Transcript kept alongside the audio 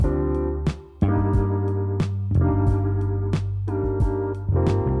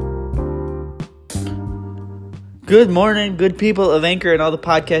Good morning, good people of Anchor and all the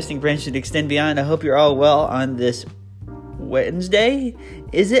podcasting branches that extend beyond. I hope you're all well on this Wednesday.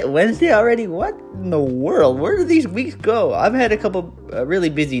 Is it Wednesday already? What in the world? Where do these weeks go? I've had a couple really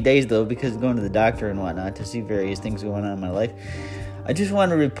busy days, though, because of going to the doctor and whatnot to see various things going on in my life. I just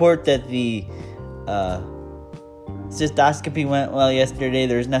want to report that the cystoscopy went well yesterday.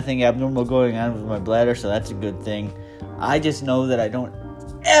 There's nothing abnormal going on with my bladder, so that's a good thing. I just know that I don't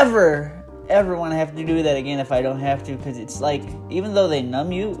ever want to have to do that again if I don't have to, because it's like, even though they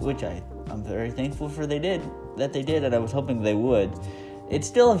numb you, which I'm very thankful for that they did, and I was hoping they would, it's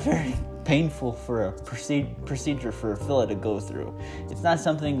still very painful for a procedure for a fella to go through. It's not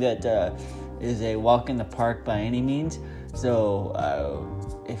something that is a walk in the park by any means, so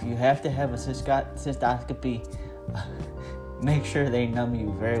if you have to have a cystoscopy, make sure they numb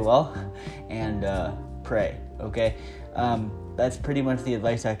you very well, and pray, okay? That's pretty much the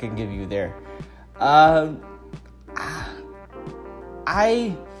advice I can give you there. I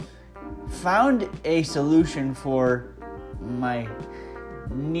found a solution for my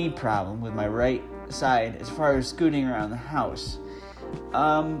knee problem with my right side as far as scooting around the house.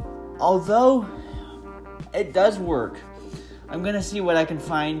 Although it does work, I'm going to see what I can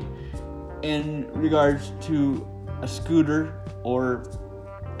find in regards to a scooter or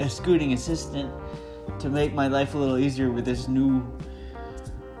a scooting assistant to make my life a little easier with this new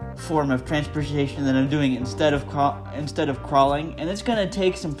form of transportation that I'm doing instead of crawling. And it's going to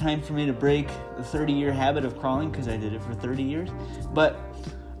take some time for me to break the 30-year habit of crawling, because I did it for 30 years. But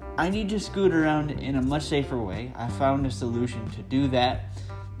I need to scoot around in a much safer way. I found a solution to do that.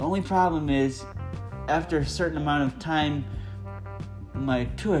 The only problem is, after a certain amount of time, my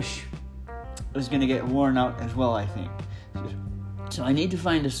tush is going to get worn out as well, I think. So I need to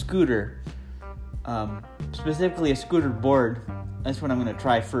find a scooter, specifically a scooter board. That's what I'm going to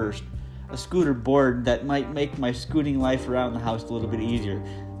try first. A scooter board that might make my scooting life around the house a little bit easier.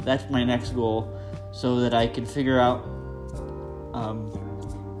 That's my next goal, so that I can figure out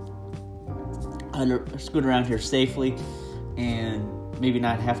how to scoot around here safely and maybe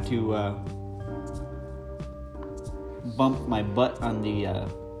not have to bump my butt on the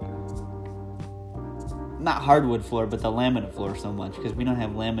not hardwood floor, but the laminate floor so much, because we don't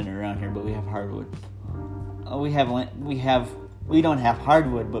have laminate around here, but we have hardwood. We don't have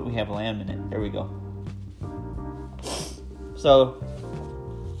hardwood, but we have laminate. There we go. So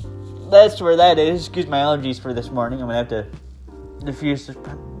that's where that is. Excuse my allergies for this morning. I'm gonna have to diffuse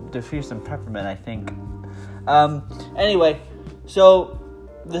some peppermint, I think. Anyway, so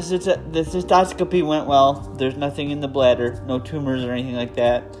the cystoscopy went well. There's nothing in the bladder, no tumors or anything like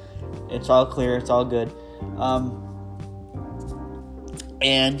that. It's all clear. It's all good.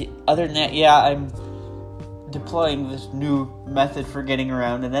 And other than that, yeah, I'm deploying this new method for getting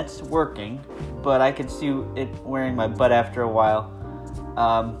around, and that's working, but I could see it wearing my butt after a while.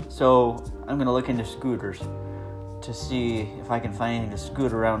 So I'm going to look into scooters to see if I can find anything to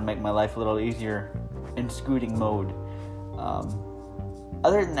scoot around and make my life a little easier in scooting mode.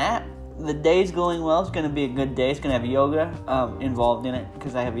 Other than that, the day's going well. It's going to be a good day. It's going to have yoga involved in it,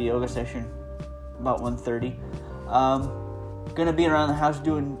 because I have a yoga session about 1:30. Going to be around the house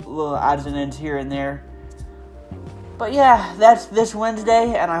doing little odds and ends here and there. But yeah, that's this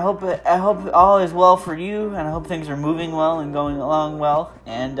Wednesday, and I hope all is well for you, and I hope things are moving well and going along well,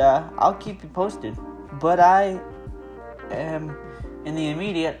 and I'll keep you posted. But I am in the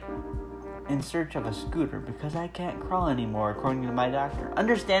immediate in search of a scooter, because I can't crawl anymore, according to my doctor.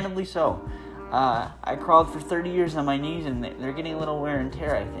 Understandably so. I crawled for 30 years on my knees, and they're getting a little wear and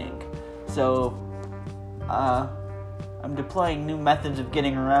tear, I think. So I'm deploying new methods of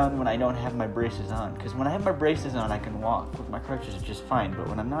getting around when I don't have my braces on. Because when I have my braces on, I can walk with my crutches just fine. But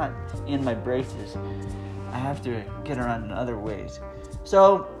when I'm not in my braces, I have to get around in other ways.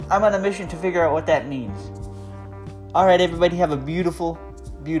 So I'm on a mission to figure out what that means. All right, everybody, have a beautiful,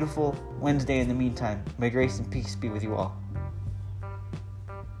 beautiful Wednesday in the meantime. May grace and peace be with you all.